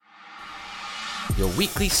your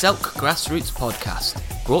weekly Selk Grassroots podcast,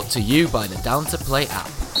 brought to you by the Down to Play app.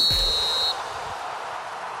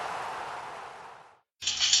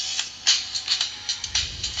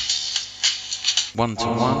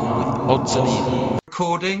 One-to-one with Odds and Eden.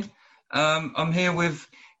 Recording. I'm here with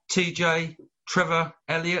TJ, Trevor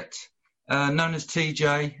Elliott, known as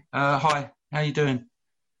TJ. Hi, how you doing?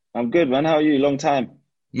 I'm good, man. How are you? Long time.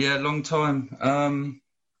 Yeah, long time.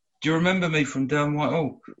 Do you remember me from down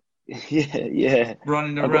Whitehall? Yeah.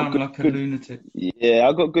 Running around like a lunatic. Yeah,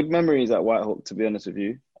 I got good memories at Whitehawk, to be honest with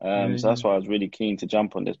you. Yeah. So that's why I was really keen to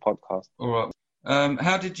jump on this podcast. All right.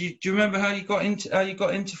 Do you remember how you got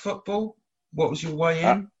into football? What was your way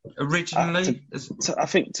in originally? I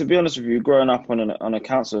think, to be honest with you, growing up on a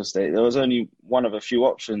council estate, there was only one of a few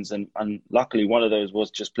options, and luckily one of those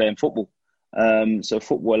was just playing football. So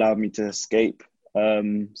football allowed me to escape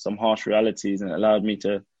some harsh realities, and it allowed me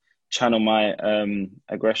to channel my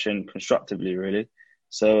aggression constructively, really.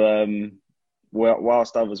 So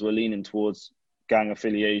whilst others were leaning towards gang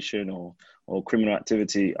affiliation or criminal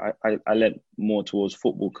activity, I led more towards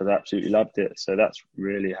football because I absolutely loved it. So that's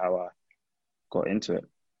really how I got into it.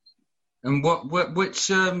 And which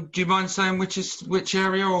do you mind saying which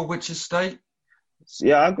area or which estate?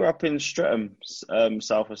 Yeah, I grew up in Streatham,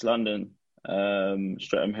 southwest London,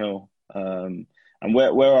 Streatham Hill. And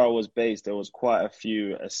where I was based, there was quite a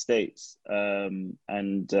few estates. And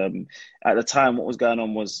at the time, what was going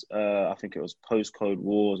on was, I think it was postcode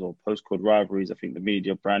wars or postcode rivalries. I think the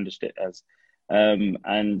media brandished it as.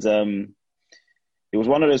 It was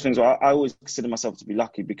one of those things where I always consider myself to be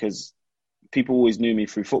lucky because people always knew me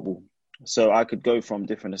through football. So I could go from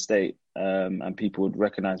different estate and people would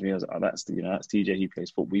recognize me as, that's TJ, he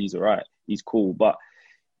plays football, he's all right, he's cool. But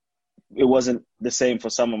it wasn't the same for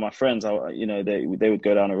some of my friends. They would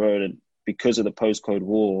go down the road, and because of the postcode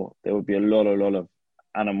war, there would be a lot of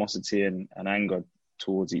animosity and anger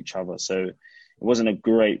towards each other. So it wasn't a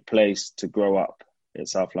great place to grow up in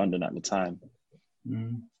South London at the time.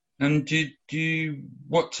 Mm. And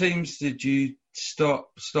what teams did you start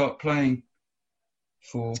playing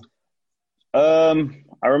for?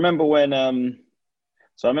 I remember when I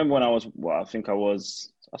was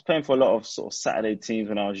playing for a lot of sort of Saturday teams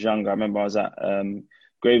when I was younger. I remember I was at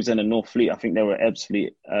Gravesend and Northfleet. I think they were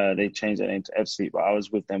Ebbsfleet. They changed their name to Ebbsfleet, but I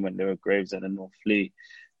was with them when they were Gravesend and Northfleet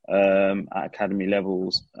at academy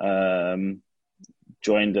levels.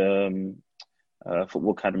 Joined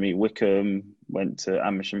football academy Wickham, went to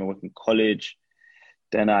Amersham and Wickham College.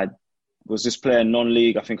 Then I was just playing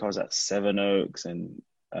non-league. I think I was at Sevenoaks and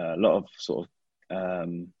a lot of sort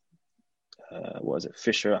of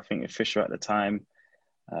Fisher. I think Fisher at the time.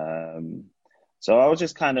 So I was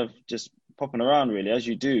just kind of just popping around, really, as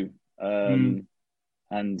you do, and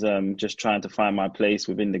just trying to find my place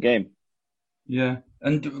within the game. Yeah.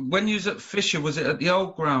 And when you was at Fisher, was it at the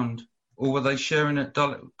old ground, or were they sharing it at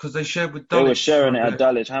Dulwich? Because they shared with Dulwich. They were sharing it at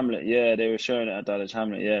Dulwich Hamlet. Yeah, they were sharing it at Dulwich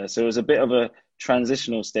Hamlet. Yeah, so it was a bit of a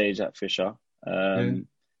transitional stage at Fisher.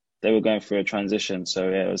 They were going through a transition, so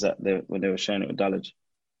yeah, it was when they were sharing it with Dulwich.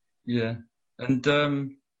 Yeah, and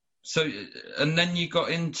and then you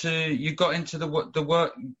got into the work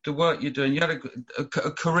you're doing. You had a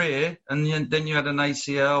career, and then you had an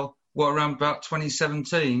ACL. Around about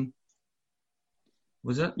 2017,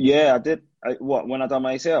 was it? Yeah, I did. When I done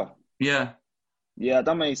my ACL? Yeah, I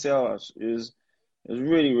done my ACL. It was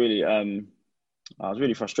really, really. I was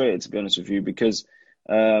really frustrated, to be honest with you, because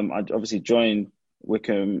I obviously joined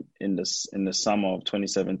Wickham in the summer of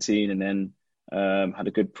 2017, and then had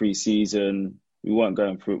a good pre-season. We weren't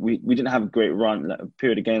going through. We didn't have a great run. Like, a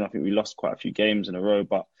period of games, I think we lost quite a few games in a row.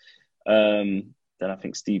 But then I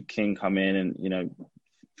think Steve King come in, and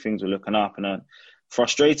things were looking up. And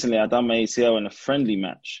frustratingly, I done my ACL in a friendly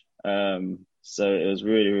match. So it was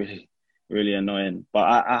really, really, really annoying. But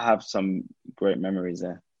I have some great memories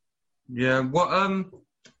there. Yeah. What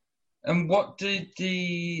did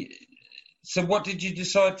you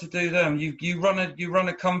decide to do then? You run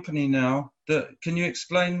a company now. Can you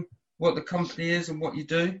explain what the company is and what you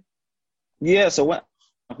do? Yeah, so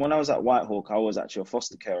when I was at Whitehawk, I was actually a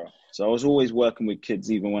foster carer. So I was always working with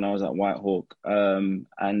kids, even when I was at Whitehawk.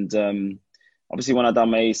 Obviously, when I done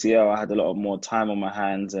my ACL, I had a lot more time on my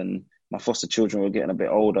hands, and my foster children were getting a bit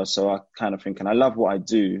older. So I kind of thinking, I love what I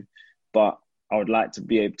do, but I would like to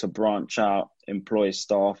be able to branch out, employ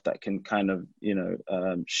staff that can kind of,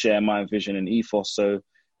 share my vision and ethos. So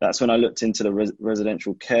that's when I looked into the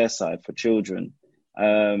residential care side for children.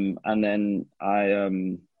 And then I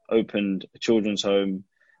opened a children's home,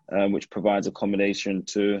 which provides accommodation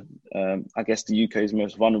to, I guess, the UK's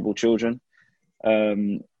most vulnerable children.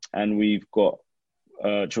 And we've got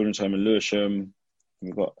a children's home in Lewisham,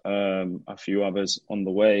 We've got a few others on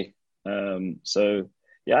the way. So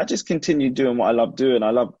yeah, I just continue doing what I love doing.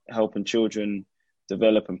 I love helping children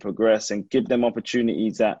develop and progress and give them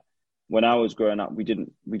opportunities that when I was growing up we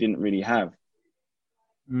didn't really have.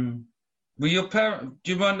 Mm. Were your parents?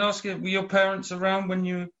 Do you mind asking? Were your parents around when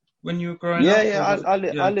you were growing Yeah, up? yeah. Or was it,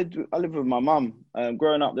 I yeah. lived with my mum.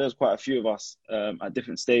 Growing up, there was quite a few of us at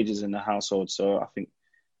different stages in the household. So I think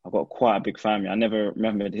I've got quite a big family. I never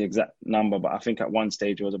remember the exact number, but I think at one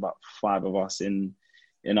stage it was about 5 of us in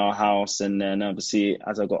our house. And then obviously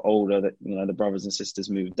as I got older, that the brothers and sisters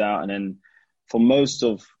moved out. And then for most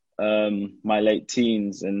of my late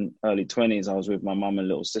teens and early 20s, I was with my mum and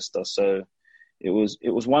little sister. So it was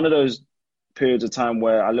one of those periods of time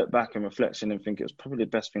where I look back in reflection and think it was probably the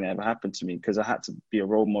best thing that ever happened to me, because I had to be a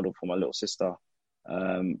role model for my little sister,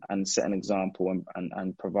 and set an example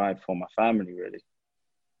and provide for my family, really.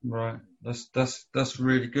 Right. That's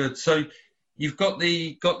really good. So you've got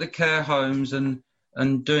the care homes and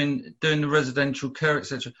doing the residential care,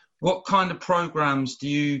 etc. What kind of programs do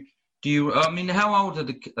you? I mean, how old are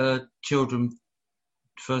the children?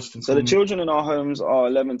 First and So the foremost. children in our homes are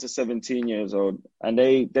 11 to 17 years old, and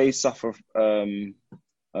they suffer with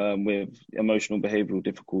emotional behavioral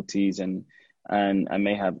difficulties and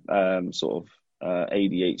may have sort of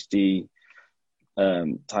ADHD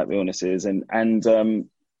type illnesses, and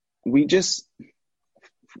we just,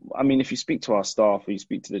 I mean, if you speak to our staff or you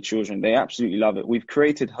speak to the children, they absolutely love it. We've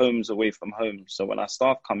created homes away from home, so when our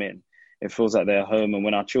staff come in, it feels like they're home, and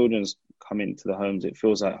when our children come into the homes, it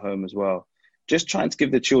feels like home as well. Just trying to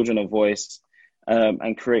give the children a voice,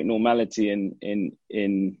 and create normality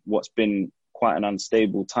in what's been quite an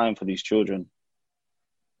unstable time for these children.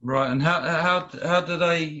 Right, and how do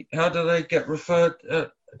they get referred?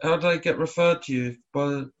 How do they get referred to you by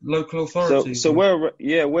the local authorities? So we're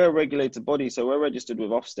a regulated body, so we're registered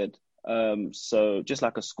with Ofsted. So just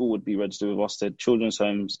like a school would be registered with Ofsted, children's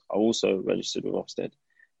homes are also registered with Ofsted,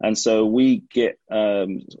 and so we get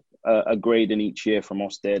a grading each year from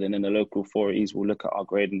Ofsted, and then the local authorities will look at our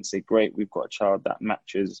grade and say, great, we've got a child that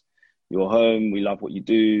matches your home, we love what you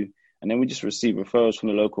do, and then we just receive referrals from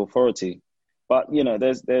the local authority. But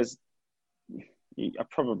I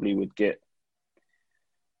probably would get,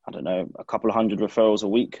 I don't know, a couple of hundred referrals a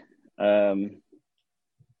week, but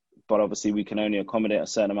obviously we can only accommodate a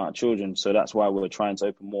certain amount of children, so that's why we're trying to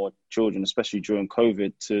open more children, especially during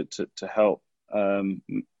COVID, to help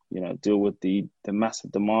deal with the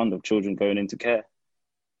massive demand of children going into care.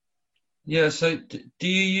 Yeah. So do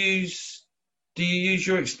you use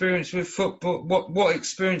your experience with football? What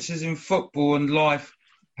experiences in football and life?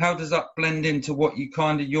 How does that blend into what you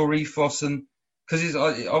your ethos? And because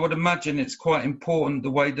I would imagine it's quite important the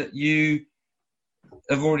way that you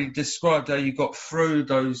have already described how you got through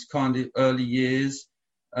those kind of early years,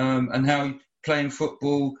 and how playing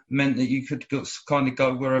football meant that you could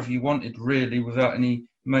go wherever you wanted, really, without any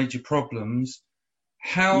major problems.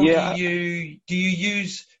 How do you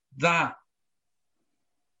use that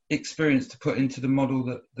experience to put into the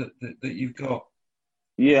model that you've got?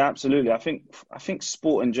 Yeah, absolutely. I think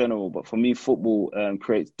sport in general, but for me, football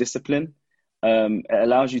creates discipline. It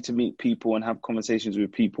allows you to meet people and have conversations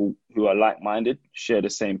with people who are like-minded, share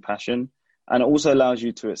the same passion, and it also allows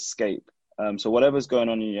you to escape. So whatever's going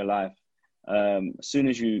on in your life, as soon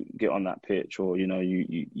as you get on that pitch, or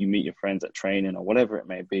you meet your friends at training or whatever it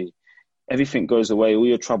may be, everything goes away, all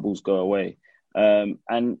your troubles go away.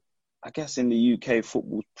 And I guess in the UK,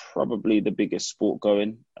 football's probably the biggest sport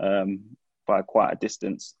going, by quite a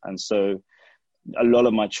distance, and so a lot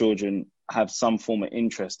of my children have some form of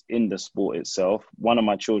interest in the sport itself. One of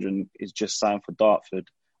my children is just signed for Dartford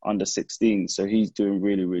under 16, so he's doing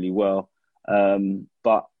really, really well.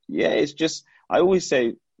 But yeah, it's just, I always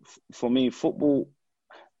say, for me, football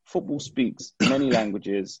speaks many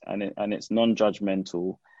languages, and it's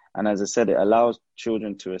non-judgmental. And as I said, it allows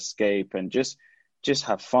children to escape and just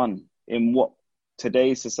have fun in what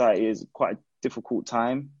today's society is quite a difficult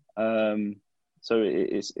time. So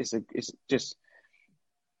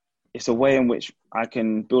it's a way in which I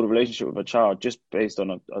can build a relationship with a child just based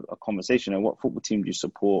on a conversation. And what football team do you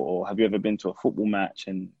support? Or have you ever been to a football match?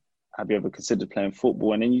 And have you ever considered playing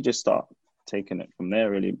football? And then you just start taking it from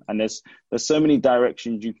there, really. And there's so many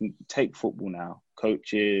directions you can take football now: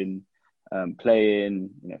 coaching,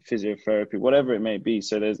 playing, physiotherapy, whatever it may be.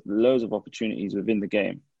 So there's loads of opportunities within the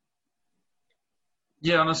game.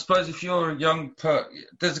 Yeah, and I suppose if you're a young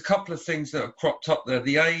there's a couple of things that have cropped up there.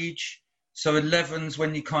 The age, so 11's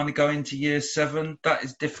when you kind of go into year 7. That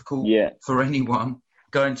is difficult for anyone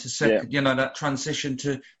going to that transition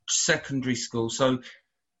to secondary school. So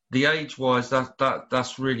the age-wise,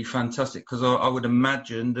 that's really fantastic, because I would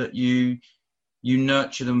imagine that you you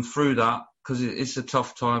nurture them through that, because it's a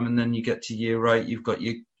tough time, and then you get to year 8, you've got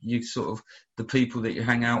you sort of the people that you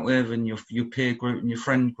hang out with and your peer group and your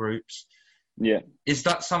friend groups. Yeah. Is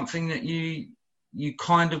that something that you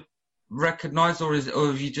kind of recognise, or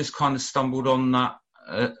have you just kind of stumbled on that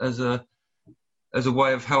as a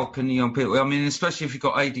way of helping the young people? I mean, especially if you've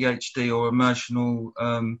got ADHD or emotional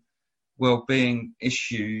well-being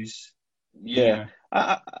issues. Yeah.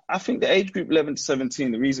 I think the age group 11 to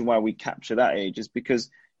 17, the reason why we capture that age is because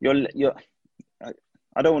you're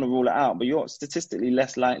I don't want to rule it out, but you're statistically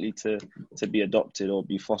less likely to be adopted or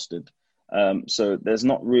be fostered. So there's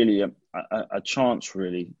not really a chance,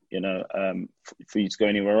 really, for you to go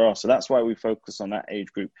anywhere else. So that's why we focus on that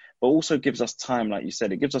age group, but also gives us time, like you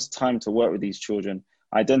said, it gives us time to work with these children,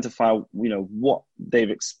 identify, what they've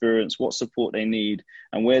experienced, what support they need,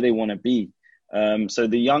 and where they want to be. So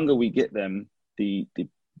the younger we get them, the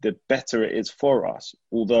better it is for us.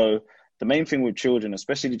 Although the main thing with children,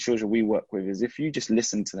 especially the children we work with, is if you just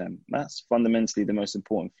listen to them, that's fundamentally the most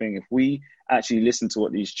important thing. If we actually listen to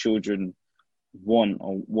what these children want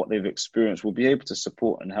or what they've experienced, we'll be able to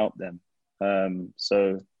support and help them.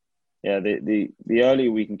 So yeah, the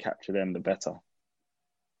earlier we can capture them, the better.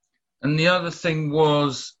 And the other thing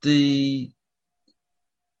was the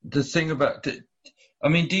thing about, I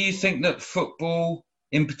mean, do you think that football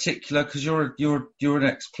in particular, because you're an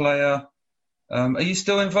ex-player, are you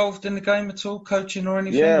still involved in the game at all, coaching or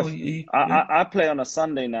anything? Yeah, I play on a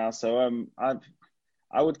Sunday now, so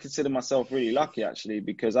I would consider myself really lucky, actually,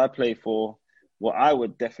 because I play for what I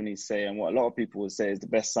would definitely say, and what a lot of people would say, is the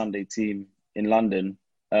best Sunday team in London.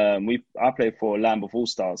 I play for Lambeth All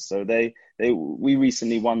Stars, so we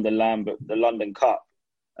recently won the London Cup.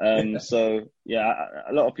 So yeah,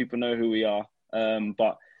 a lot of people know who we are,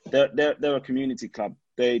 but they're a community club.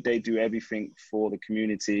 They do everything for the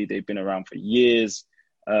community. They've been around for years,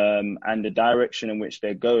 and the direction in which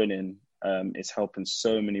they're going in is helping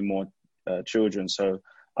so many more children. So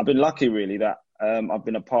I've been lucky, really, that I've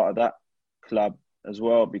been a part of that club as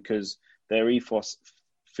well, because their ethos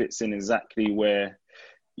fits in exactly where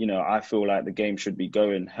I feel like the game should be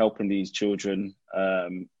going, helping these children,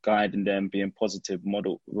 guiding them, being positive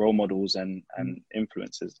role models and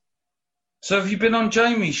influences. So have you been on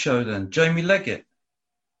Jamie's show then, Jamie Leggett?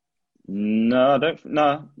 No, I don't.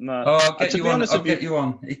 No. Oh, I'll get you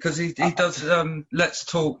on because he does Let's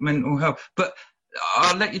Talk Mental Health. But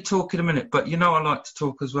I'll let you talk in a minute. But I like to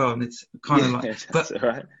talk as well, and it's kind of like. But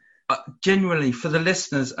right. Genuinely, for the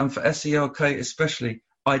listeners and for SELK especially,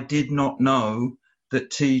 I did not know that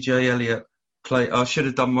TJ Elliott I should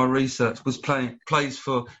have done my research. Plays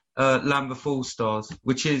for Lambeth All Stars,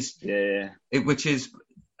 which is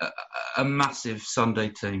a massive Sunday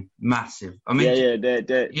team. Massive. I mean, they're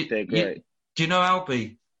great. Do you know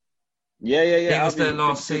Albie? Yeah. He was there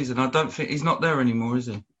last season. I don't think he's not there anymore, is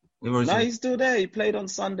he? He's still there. He played on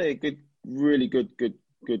Sunday. Really good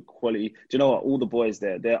quality. Do you know what? All the boys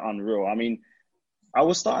there, they're unreal. I mean, I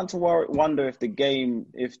was starting to wonder if the game,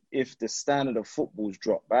 if the standard of football's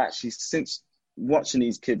dropped. But actually, since watching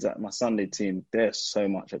these kids at my Sunday team, there's so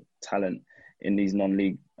much talent in these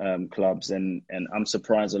non-league clubs, and I'm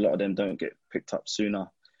surprised a lot of them don't get picked up sooner,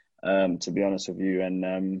 to be honest with you.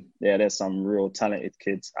 And there's some real talented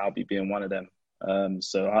kids, Albie being one of them.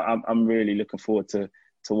 So I'm really looking forward to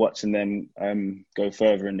watching them go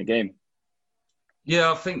further in the game.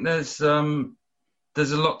 Yeah, I think there's a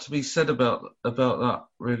lot to be said about that,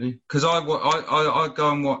 really, because I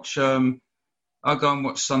go and watch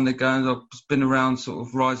Sunday games. I've been around sort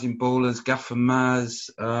of Rising Ballers, Gaff and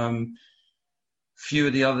Maz, few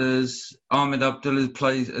of the others. Ahmed Abdullah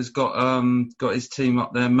has got his team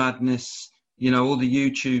up there, Madness, all the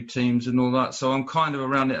YouTube teams and all that. So I'm kind of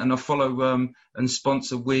around it, and I follow and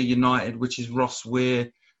sponsor We're United, which is Ross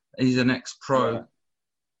Weir. He's an ex-pro,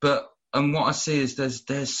 and what I see is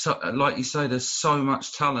there's so, like you say, there's so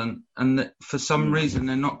much talent, and that for some reason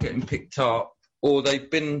they're not getting picked up, or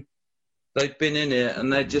they've been in it,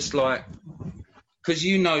 and they're just like, because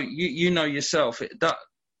you know yourself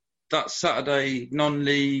that Saturday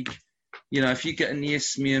non-league, if you get in the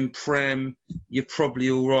Isthmian Prem, you're probably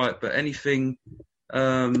all right, but anything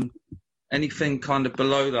kind of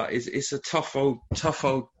below that it's a tough old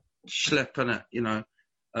schlep, isn't it?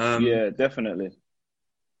 Yeah, definitely.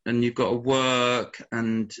 And you've got to work,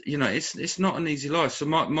 and it's not an easy life.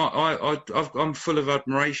 So I'm full of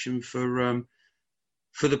admiration for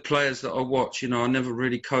the players that I watch. I never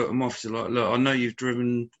really coat them off. So like, look, I know you've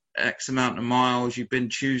driven X amount of miles. You've been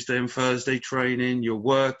Tuesday and Thursday training. You're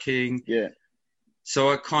working. Yeah.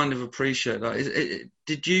 So I kind of appreciate that.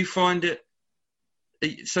 Did you find it?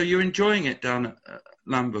 So you're enjoying it down at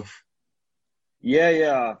Lambeth?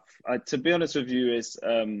 Yeah. To be honest with you, is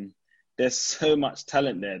there's so much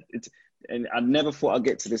talent there. And I never thought I'd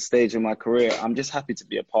get to this stage in my career. I'm just happy to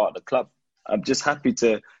be a part of the club. I'm just happy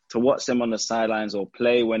to watch them on the sidelines or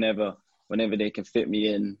play whenever they can fit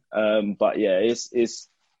me in. But yeah, it's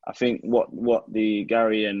I think what the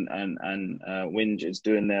Gary and Winge is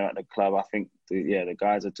doing there at the club. I think the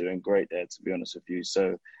guys are doing great there. To be honest with you,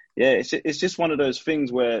 so. Yeah, it's just one of those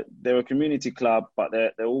things where they're a community club, but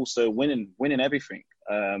they're also winning everything.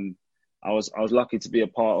 I was lucky to be a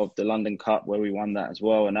part of the London Cup where we won that as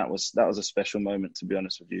well, and that was a special moment, to be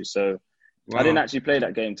honest with you. So wow. I didn't actually play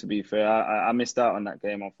that game, to be fair. I missed out on that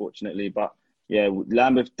game, unfortunately. But yeah,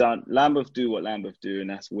 Lambeth do what Lambeth do, and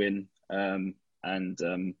that's win.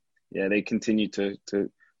 They continue to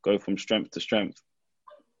go from strength to strength.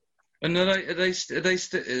 And are they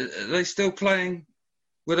still playing?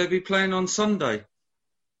 Will they be playing on Sunday,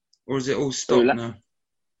 or is it all stopped now?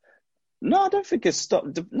 No, I don't think it's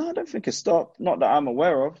stopped. Not that I'm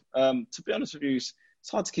aware of. To be honest with you, it's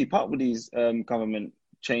hard to keep up with these government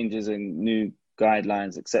changes and new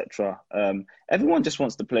guidelines, etc. Everyone just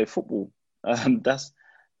wants to play football. That's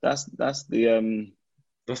the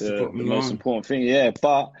most important thing. Yeah,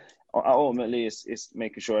 but ultimately, it's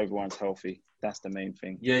making sure everyone's healthy. That's the main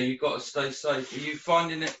thing. Yeah, you've got to stay safe. Are you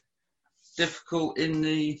finding it difficult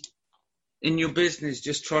in your business,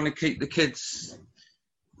 just trying to keep the kids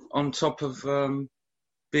on top of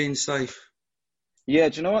being safe? Yeah,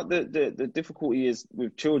 do you know what the difficulty is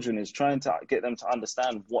with children is trying to get them to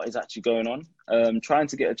understand what is actually going on. Trying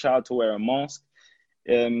to get a child to wear a mask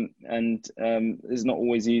is not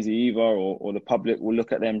always easy either, or the public will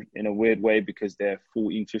look at them in a weird way because they're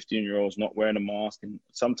 14, 15-year-olds not wearing a mask, and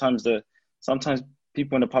sometimes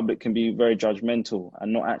people in the public can be very judgmental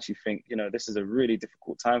and not actually think, this is a really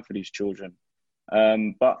difficult time for these children.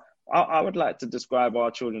 But I would like to describe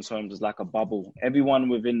our children's homes as like a bubble. Everyone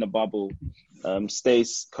within the bubble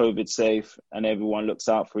stays COVID safe, and everyone looks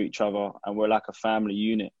out for each other, and we're like a family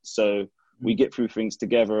unit. So we get through things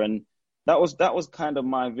together. And that was kind of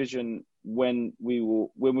my vision when we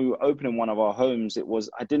were opening one of our homes. It was,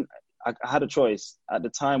 I had a choice. At the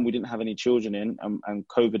time, we didn't have any children in, and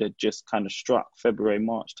COVID had just kind of struck February,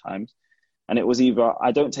 March times. And it was either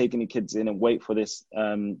I don't take any kids in and wait for this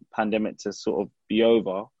pandemic to sort of be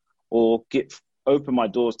over, or open my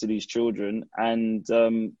doors to these children and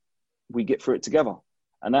we get through it together.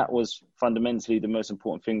 And that was fundamentally the most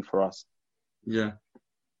important thing for us. Yeah.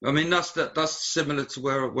 I mean, that's similar to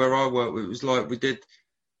where I work. It was like we did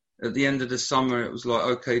at the end of the summer, it was like,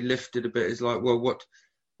 okay, lifted a bit. It's like, well,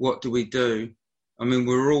 what do we do? I mean,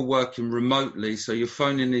 we're all working remotely, so you're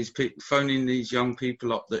phoning these young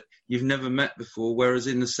people up that you've never met before, whereas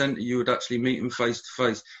in the centre you would actually meet them face to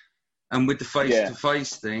face. And with the face to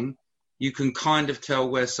face thing, you can kind of tell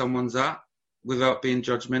where someone's at without being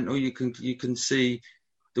judgmental. You can see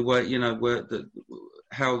the way,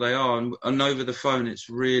 how they are, and over the phone it's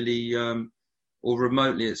really or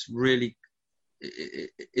remotely it's really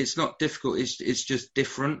it's not difficult, it's just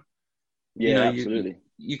different. Absolutely.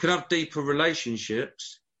 You can have deeper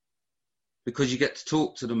relationships because you get to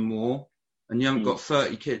talk to them more, and you haven't got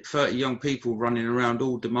 30 young people running around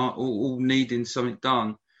all needing something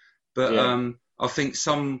done. But I think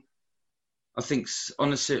some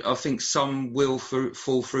will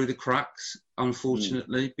fall through the cracks,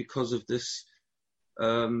 unfortunately, because of this,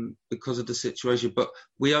 because of the situation. But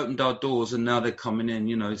we opened our doors and now they're coming in.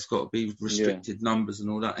 It's got to be restricted numbers and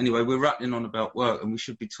all that. Anyway, we're rattling on about work, and we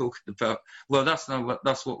should be talking about. Well, that's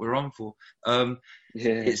what we're on for.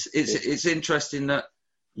 It's interesting that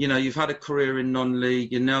you've had a career in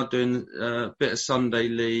non-league. You're now doing a bit of Sunday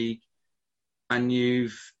league, and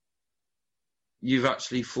you've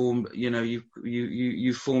actually formed,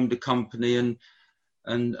 you formed a company,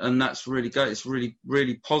 and that's really great. It's really,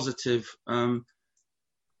 really positive.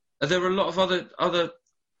 Are there a lot of other?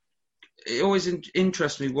 It always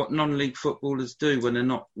interests me what non-league footballers do when they're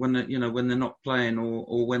not playing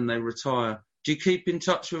or when they retire. Do you keep in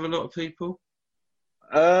touch with a lot of people?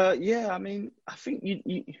 I mean, I think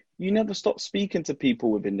you never stop speaking to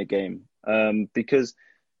people within the game, because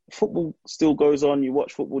football still goes on. You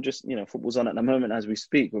watch football, football's on at the moment as we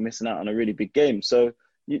speak. We're missing out on a really big game. So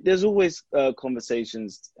there's always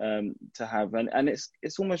conversations to have, and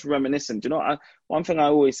it's almost reminiscent. One thing I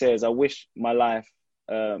always say is I wish my life,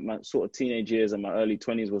 my sort of teenage years and my early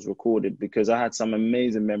 20s was recorded, because I had some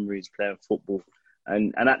amazing memories playing football.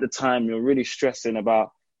 And at the time, you're really stressing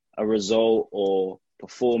about a result or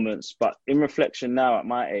performance. But in reflection now, at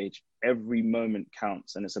my age, every moment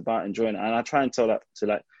counts, and it's about enjoying it. And I try and tell that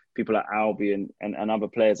to people like Albie and other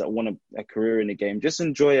players that want a career in the game. Just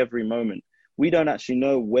enjoy every moment. We don't actually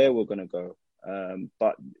know where we're going to go.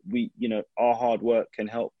 But our hard work can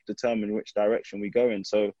help determine which direction we go in.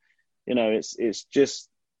 So, it's just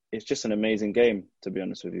an amazing game, to be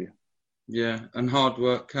honest with you. Yeah, and hard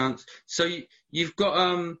work counts. So you've got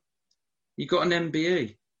an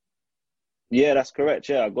MBE. Yeah, that's correct.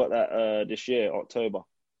 Yeah, I got that this year, October.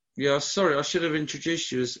 Yeah, sorry, I should have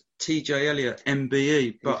introduced you as TJ Elliott,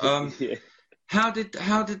 MBE. But Yeah. how did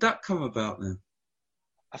that come about then?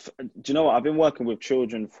 Do you know what? I've been working with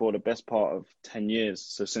children for the best part of 10 years.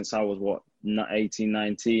 So since I was, 18,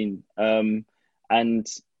 19. And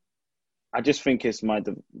I just think it's my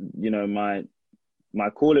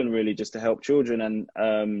calling, really, just to help children. And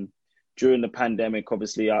during the pandemic,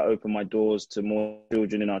 obviously, I opened my doors to more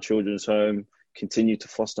children in our children's home, continue to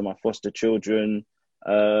foster my foster children,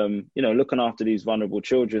 looking after these vulnerable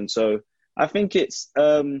children. So I think it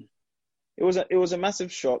was a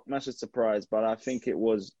massive shock, massive surprise, but I think it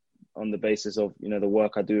was on the basis of, the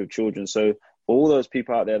work I do with children. So for all those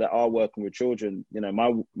people out there that are working with children,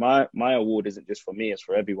 my award isn't just for me, it's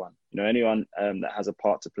for everyone. Anyone that has a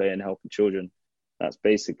part to play in helping children, that's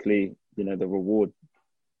basically, the reward.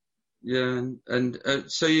 Yeah, and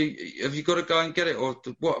so have you got to go and get it, or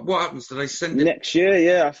what happens? Do they send it next year?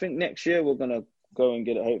 Yeah, I think next year we're gonna go and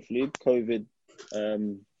get it. Hopefully, COVID.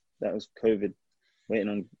 That was COVID. Waiting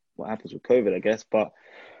on what happens with COVID, I guess, but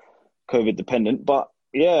COVID dependent. But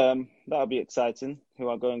yeah, that'll be exciting. Who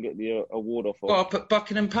I go and get the award off of? Well, up at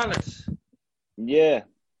Buckingham Palace. Yeah.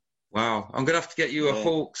 Wow, I'm gonna have to get you a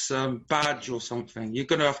Hawks badge or something. You're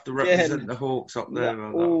gonna have to represent the Hawks up there.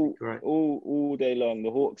 Yeah, all day long. The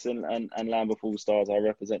Hawks and Lambeth All Stars, I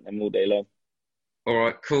represent them all day long. All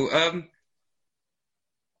right, cool.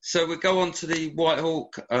 So we go on to the White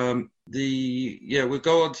Hawk. We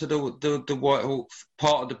go on to the White Hawk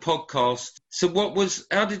part of the podcast. So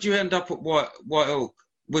how did you end up at White Hawk?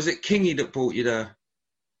 Was it Kingy that brought you there?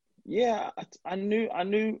 Yeah, I knew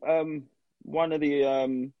one of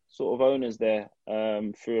the sort of owners there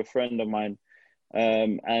through a friend of mine,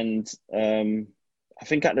 and I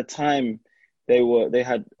think at the time they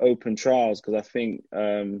had open trials, because I think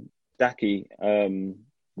Daki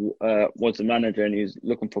was the manager and he was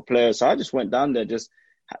looking for players. So I just went down there, just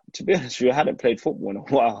to be honest with you, I hadn't played football in a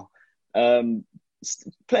while.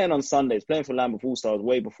 Playing on Sundays, playing for Lambeth All Stars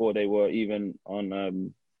way before they were even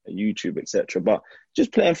on YouTube, etc. But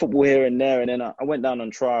just playing football here and there, and then I went down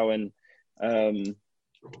on trial, and I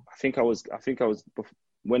think I was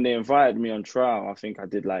when they invited me on trial, I think I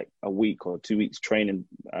did like a week or 2 weeks training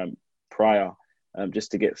prior,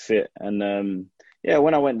 just to get fit. And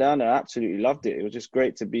when I went down there, I absolutely loved it. It was just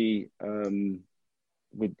great to be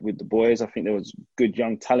with the boys. I think there was good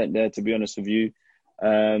young talent there, to be honest with you.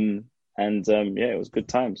 It was good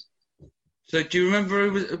times. So do you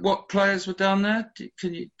remember what players were down there?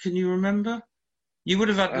 Can you remember? You would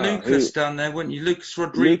have had Lucas down there, wouldn't you? Lucas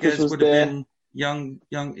Rodriguez would have been young.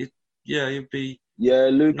 He'd be. Yeah,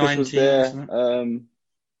 Lucas 19, was there.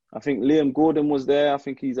 I think Liam Gordon was there. I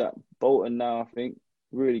think he's at Bolton now. I think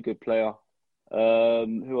really good player.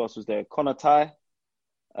 Who else was there? Connor Ty.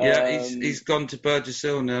 Yeah, he's gone to Burgess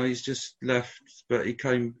Hill now. He's just left, but he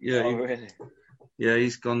came. Yeah. Really? Yeah,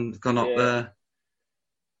 he's gone up there.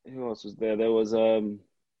 Who else was there? There was Tom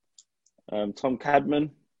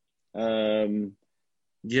Cadman. Ramon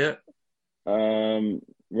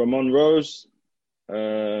Rose.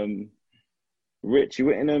 Richie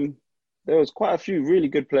Whittingham. There was quite a few really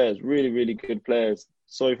good players. Really, really good players.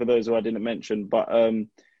 Sorry for those who I didn't mention, but I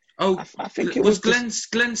think it was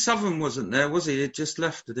Glenn Southern wasn't there, was he? He just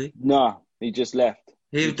left, did he? No, he just left.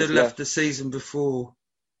 He would have left the season before,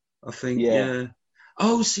 I think. Yeah.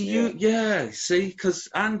 Oh, so because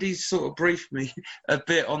Andy's sort of briefed me a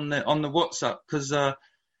bit on the WhatsApp, because so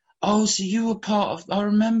you were part of. I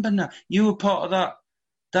remember now. You were part of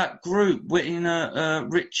that group, Whittinger,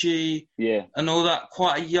 Richie, and all that.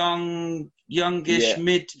 Quite a youngish,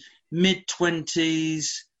 mid-20s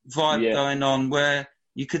vibe going on, where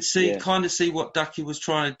you could kind of see what Daki was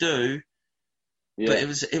trying to do. Yeah. But it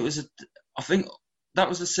was I think that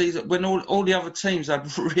was the season when all the other teams had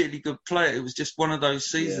really good players. It was just one of those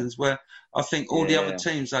seasons where I think all the other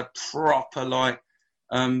teams had proper players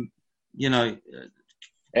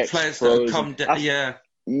that had come down.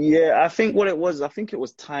 Yeah, I think what it was, it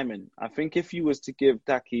was timing. I think if you was to give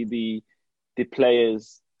Daki the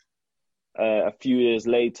players a few years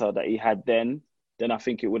later that he had then I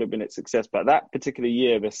think it would have been a success. But that particular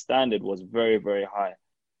year, the standard was very, very high,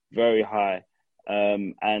 very high.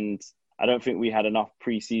 And I don't think we had enough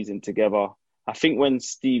pre-season together. I think when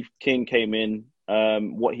Steve King came in,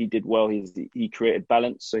 what he did well, he created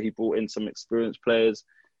balance. So he brought in some experienced players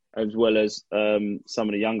as well as some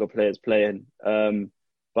of the younger players playing.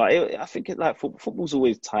 But I think football's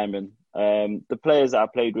always timing. The players that I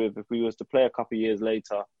played with, if we was to play a couple of years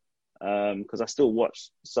later, because I still watch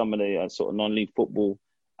some of the sort of non-league football,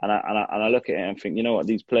 and I look at it and think, you know what,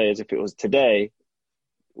 these players, if it was today,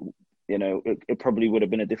 you know, it probably would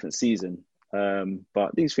have been a different season.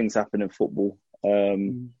 But these things happen in football. I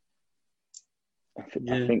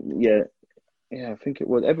think it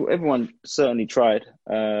would. Everyone certainly tried,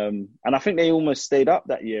 and I think they almost stayed up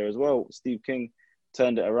that year as well. Steve King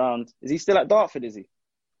turned it around. Is he still at Dartford? Is he?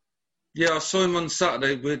 Yeah, I saw him on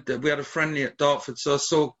Saturday. We had a friendly at Dartford, so I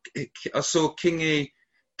saw Kingy.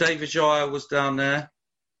 David Jaya was down there.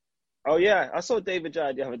 Oh yeah, I saw David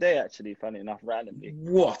Jaya the other day. Actually, funny enough, randomly.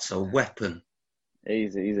 What a weapon!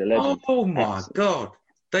 He's a legend. Oh my God!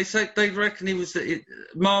 They reckon he was.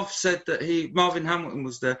 Marv said that Marvin Hamilton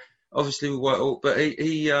was there. Obviously with Whitehall, but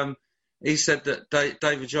he said that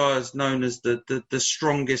David Jaya is known as the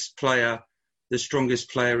strongest player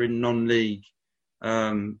in non-league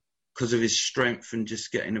because of his strength and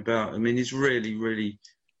just getting about. I mean, he's really, really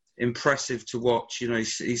impressive to watch. You know,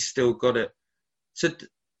 he's still got it. So,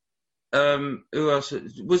 who else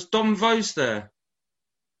was Dom Vos there?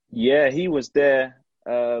 Yeah, he was there.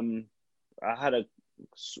 I had a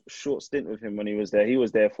short stint with him when he was there. He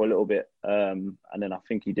was there for a little bit, and then I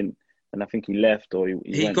think he didn't. And I think he left, or he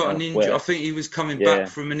went got an injury. I think he was coming back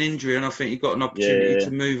from an injury, and I think he got an opportunity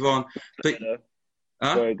to move on. But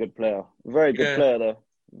very good player, very good player though.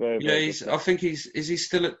 Very I think is he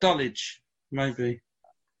still at Dulwich? Maybe.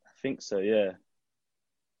 I think so. Yeah.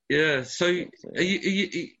 Yeah. So you've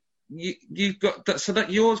got that. So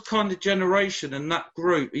that your kind of generation and that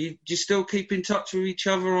group. Do you still keep in touch with each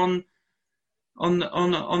other on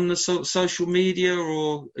the social media,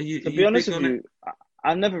 or are you? To be honest with you,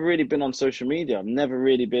 I've never really been on social media. I've never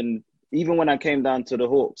really been. Even when I came down to the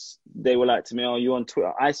Hawks, they were like to me, "Oh, you on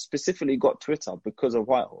Twitter?" I specifically got Twitter because of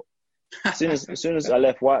Whitehawk. As soon as I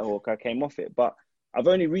left Whitehawk, I came off it. But I've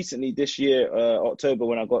only recently this year, October,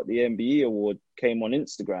 when I got the MBE award, came on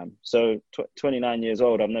Instagram. So 29 years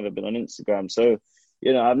old, I've never been on Instagram. So,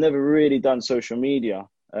 you know, I've never really done social media,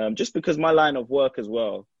 just because my line of work as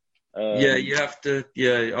well. You have to.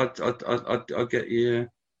 Yeah, I get you. Yeah.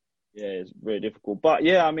 Yeah, it's very difficult. But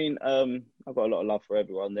yeah, I mean, I've got a lot of love for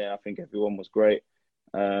everyone there. I think everyone was great.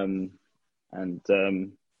 Yeah,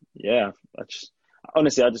 I just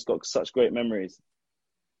got such great memories.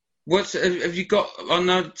 Have you got? I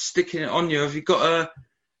know, sticking it on you. Have you got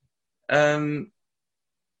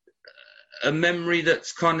a memory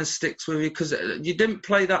that's kind of sticks with you? Because you didn't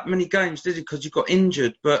play that many games, did you? Because you got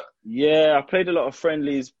injured, but yeah, I played a lot of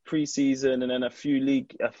friendlies pre-season and then a few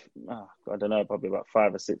league. I don't know, probably about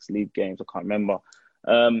 5 or 6 league games. I can't remember.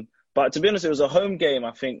 But to be honest, it was a home game.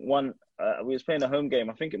 I think we was playing a home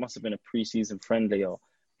game. I think it must have been a pre-season friendly,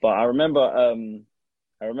 but I remember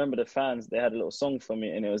the fans. They had a little song for me,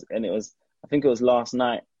 and it was. I think it was Last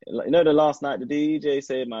Night. You know, the Last Night, the DJ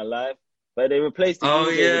saved my life. But they replaced the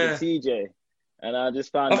DJ with the TJ. And I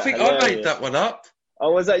just found that hilarious. I made that one up.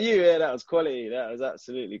 Oh, was that you? Yeah, that was quality. That was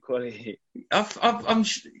absolutely quality. It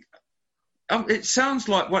sounds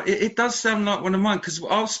like it does sound like one of mine, because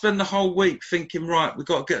I'll spend the whole week thinking, right, we've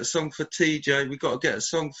got to get a song for TJ. We've got to get a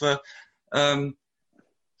song for the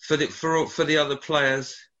other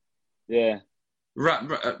players. Yeah.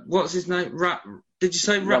 What's his name? Did you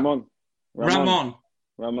say Ramon? Ramon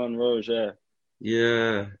Rose, yeah.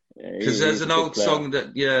 Yeah. Because there's an old song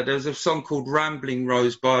there's a song called Rambling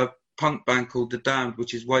Rose by a punk band called The Damned,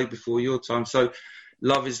 which is way before your time. So,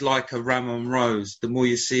 love is like a Ramon Rose. The more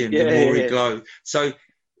you see him, the more he glows. So,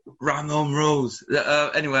 Ramon Rose.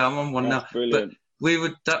 Anyway, I'm on one now. Brilliant.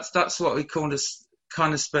 But that's what we kind of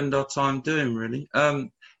spend our time doing, really.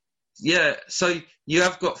 Yeah. So you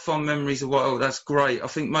have got fond memories of Whitehall. That's great. I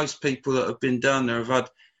think most people that have been down there have had.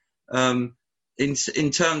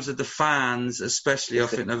 In terms of the fans, especially, I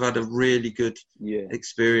think they've had a really good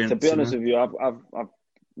experience. To be honest with you, I've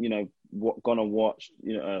gone and watched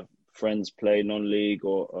friends play non-league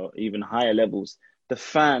or even higher levels. The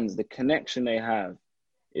fans, the connection they have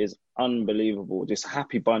is unbelievable. Just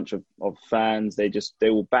happy bunch of fans. They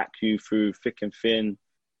will back you through thick and thin,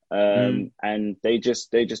 and they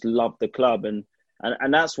just love the club, and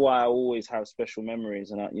that's why I always have special memories,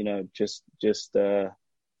 and just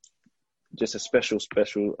a special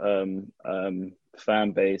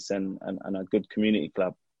fan base and a good community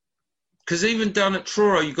club. Because even down at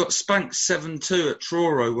Truro, you got spanked 7-2 at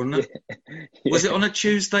Truro, wasn't it? Yeah. Was it on a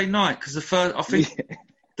Tuesday night? Because the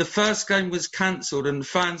first game was cancelled and the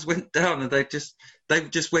fans went down and they just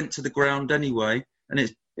went to the ground anyway. And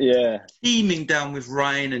it's Yeah. teeming down with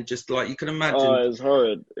rain, and just like you can Oh, imagine. it was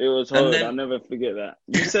horrid. It was And horrid. I'll then never forget that.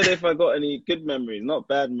 You said if I got any good memories, not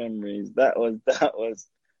bad memories. That was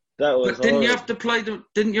But didn't you horrid. have to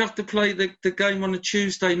play the game on a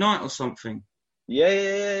Tuesday night or something?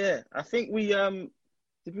 Yeah. I think we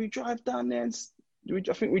did we drive down there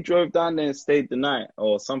I think we drove down there and stayed the night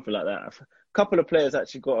or something like that. A couple of players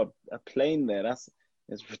actually got a plane there.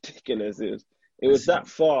 It's ridiculous. It was that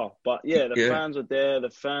far. But yeah, the Yeah, fans were there.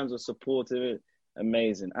 The fans were supportive.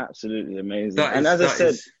 Amazing, absolutely amazing. that And is as I that said,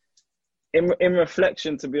 is in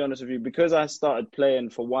reflection, to be honest with you, because I started playing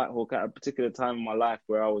for Whitehawk at a particular time in my life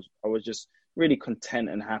where I was just really content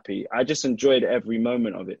and happy. I just enjoyed every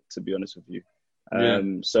moment of it, to be honest with you. yeah.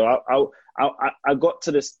 So I got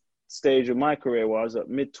to this stage of my career where I was at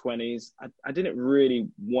mid-20s. I didn't really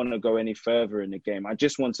want to go any further in the game. I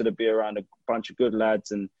just wanted to be around a bunch of good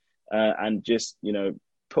lads and just,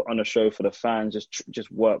 put on a show for the fans, just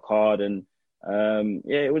work hard. And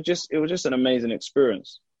yeah, it was just an amazing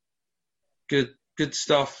experience. Good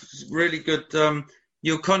stuff. Really good.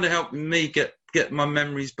 You're kind of helping me get my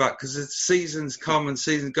memories back, because the seasons come and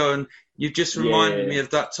seasons go, and you just reminded Yeah, me of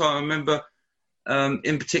that time. I remember,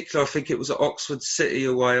 in particular, I think it was at Oxford City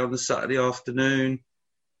away on the Saturday afternoon,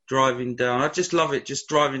 driving down. I just love it, just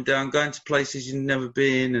driving down, going to places you've never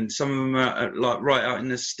been, and some of them are like right out in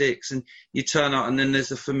the sticks, and you turn up, and then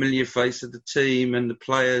there's a familiar face of the team and the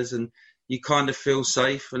players, and you kind of feel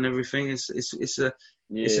safe and everything.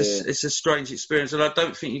 yeah. It's a strange experience, and I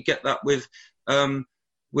don't think you get that with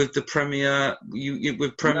the Premier,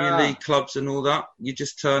 with Premier Nah, League clubs and all that. You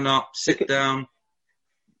just turn up, sit because down,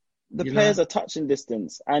 the you know. players are touching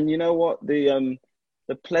distance, and you know what?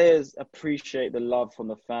 The players appreciate the love from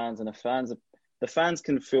the fans, and the fans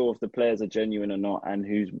can feel if the players are genuine or not, and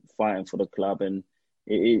who's fighting for the club. And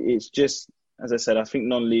it's just, as I said, I think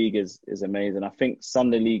non-league is amazing. I think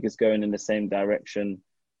Sunday League is going in the same direction.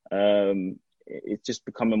 It's just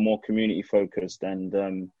becoming more community focused,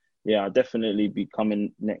 and yeah, I'll definitely be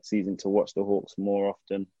coming next season to watch the Hawks more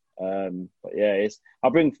often. But yeah,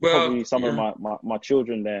 I'll bring Well, probably some of yeah. my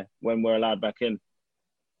children there when we're allowed back in.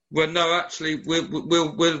 Well, no, actually, we'll.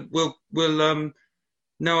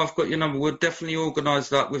 Now I've got your number. We'll definitely organise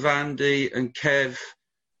that with Andy and Kev,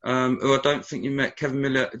 who I don't think you met, Kevin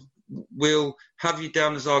Miller. We'll have you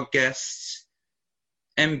down as our guests,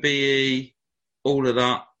 MBE, all of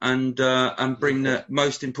that, and bring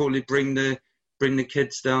most importantly, bring the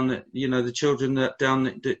kids down, that the children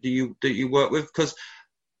that you work with, because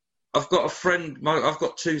I've got a friend. I've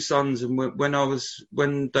got two sons, and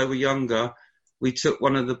when they were younger, we took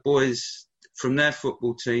one of the boys from their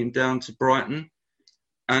football team down to Brighton,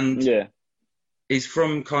 and Yeah, he's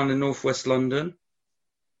from kind of northwest London,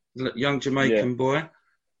 young yeah, Jamaican boy,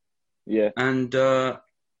 yeah, and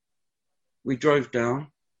we drove down,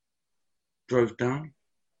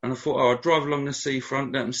 and I thought, I'd drive along the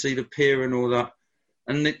seafront, let them see the pier and all that,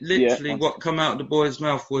 and yeah. literally what come out of the boy's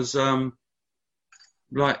mouth was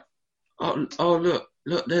like, oh look,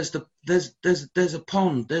 there's a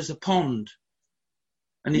pond,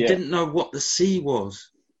 and he Yeah, didn't know what the sea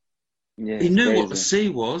was. yeah. He It's knew what the crazy. sea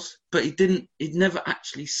was, but he'd never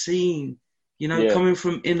actually seen, Yeah, coming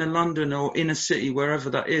from inner London or inner city,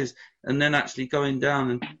 wherever that is, and then actually going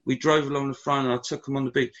down. And we drove along the front, and I took him on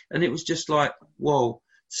the beach, and it was just like, whoa.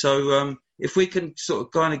 So if we can sort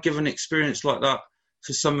of kind of give an experience like that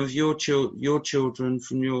for some of your children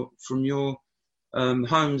from your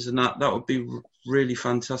homes, and that would be really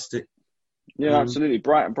fantastic. yeah. Um, Absolutely.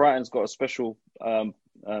 Brighton's got a special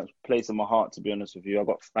place in my heart. To be honest with you, I've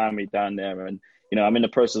got family down there, and I'm in the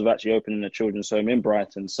process of actually opening a children's home in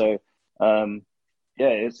Brighton. So um, yeah,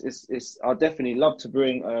 it's. I'd definitely love to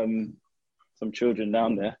bring some children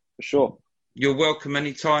down there for sure. you're welcome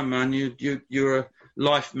anytime, man. You're a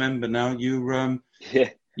life member now. Yeah,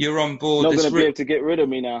 You're on board. not gonna be able to get rid of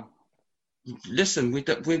me now. Listen,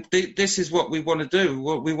 this is what we want to do.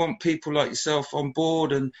 We want people like yourself on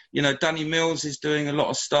board, and Danny Mills is doing a lot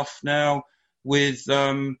of stuff now with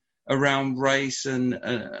around race and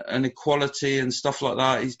equality and stuff like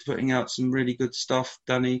that. He's putting out some really good stuff,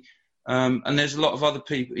 Danny. And there's a lot of other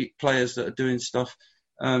players that are doing stuff,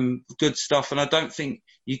 good stuff. And I don't think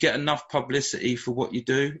you get enough publicity for what you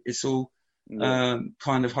do. It's all Yeah.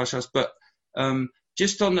 kind of hush hush. But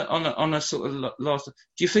just on a sort of last,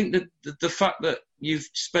 do you think that the fact that you've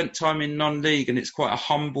spent time in non-league and it's quite a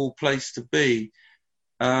humble place to be,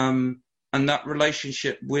 and that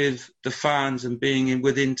relationship with the fans and being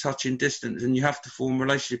within touching distance, and you have to form a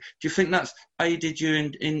relationship, do you think that's aided you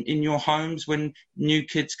in your homes when new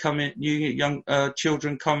kids come in, new young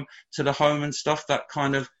children come to the home and stuff? That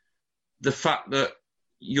kind of the fact that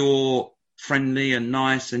you're friendly and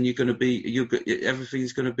nice, and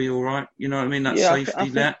everything's going to be all right. You know what I mean? That Yeah, safety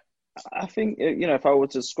net. I think, if I were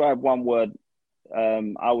to describe one word,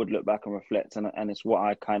 I would look back and reflect, and it's what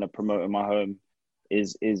I kind of promote in my home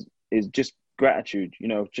is just gratitude.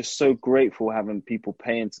 Just so grateful having people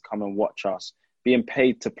paying to come and watch us, being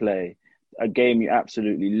paid to play a game you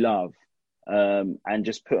absolutely love, and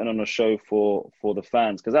just putting on a show for the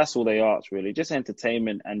fans, because that's all they are. It's really just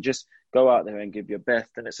entertainment, and just go out there and give your best.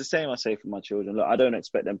 And it's the same I say for my children. Look, I don't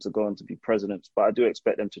expect them to go on to be presidents, but I do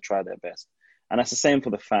expect them to try their best. And that's the same for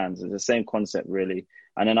the fans. It's the same concept, really.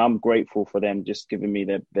 And then I'm grateful for them just giving me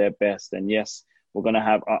their best. And yes, we're going to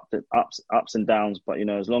have ups and downs, but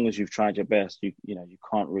as long as you've tried your best, you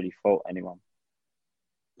can't really fault anyone.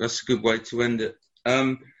 That's a good way to end it.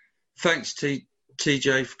 Thanks,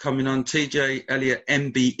 TJ, for coming on. TJ Elliott,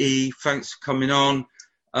 MBE. Thanks for coming on.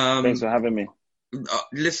 Thanks for having me.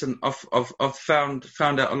 Listen, I've found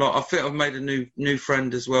out a lot. I think I've made a new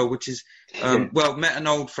friend as well, which is met an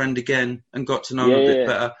old friend again and got to know him a bit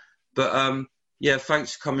better. But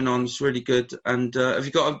thanks for coming on. It's really good. And have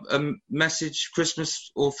you got a message,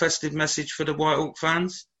 Christmas or festive message for the White Hawk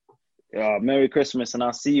fans? Yeah, Merry Christmas, and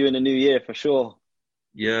I'll see you in the new year for sure.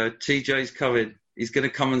 Yeah, TJ's coming. He's going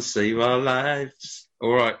to come and save our lives.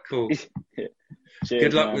 All right, cool. Cheers,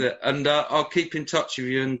 good luck man. with it. And I'll keep in touch with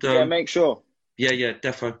you. And make sure. Yeah,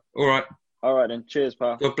 defo. All right. All right, then. Cheers,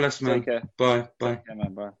 pal. God bless, man. Take care. Bye. Take care,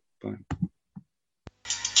 man. Bye. Bye.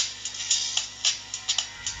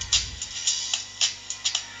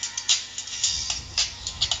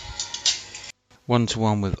 One to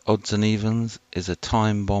One with Odds and Evens is a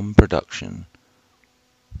Time Bomb production.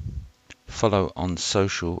 Follow on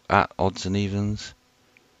social at Odds and Evens.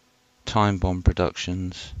 Time Bomb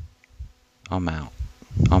Productions. I'm out.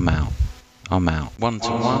 One to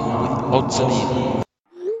One with Odds and Evens.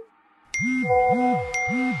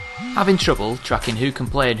 Having trouble tracking who can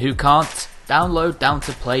play and who can't? Download Down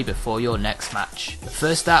to Play before your next match. The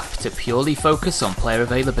first app to purely focus on player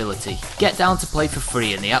availability. Get Down to Play for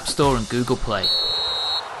free in the App Store and Google Play.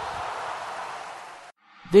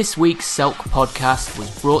 This week's Selk podcast was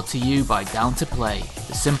brought to you by Down to Play,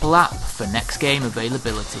 the simple app for next game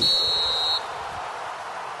availability.